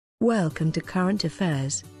Welcome to Current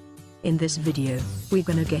Affairs. In this video, we're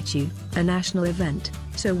gonna get you a national event,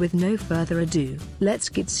 so with no further ado, let's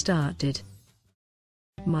get started.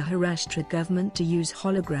 Maharashtra government to use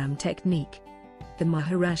hologram technique. The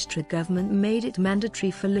Maharashtra government made it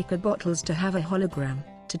mandatory for liquor bottles to have a hologram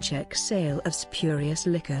to check sale of spurious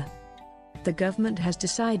liquor. The government has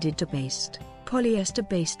decided to paste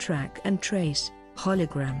polyester-based track and trace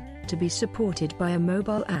hologram to be supported by a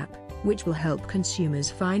mobile app, which will help consumers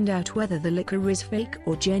find out whether the liquor is fake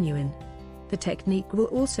or genuine. The technique will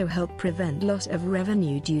also help prevent loss of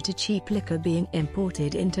revenue due to cheap liquor being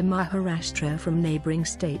imported into Maharashtra from neighboring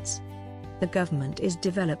states. The government is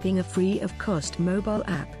developing a free-of-cost mobile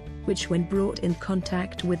app, which when brought in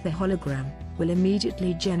contact with the hologram, will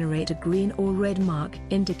immediately generate a green or red mark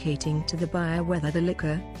indicating to the buyer whether the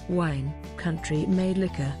liquor, wine, country-made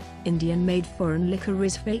liquor, Indian-made foreign liquor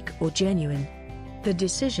is fake or genuine. The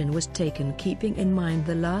decision was taken keeping in mind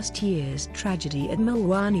the last year's tragedy at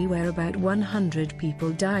Mulwani where about 100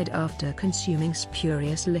 people died after consuming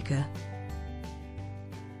spurious liquor.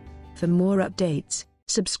 For more updates,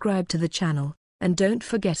 subscribe to the channel, and don't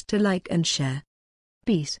forget to like and share.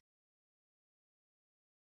 Peace.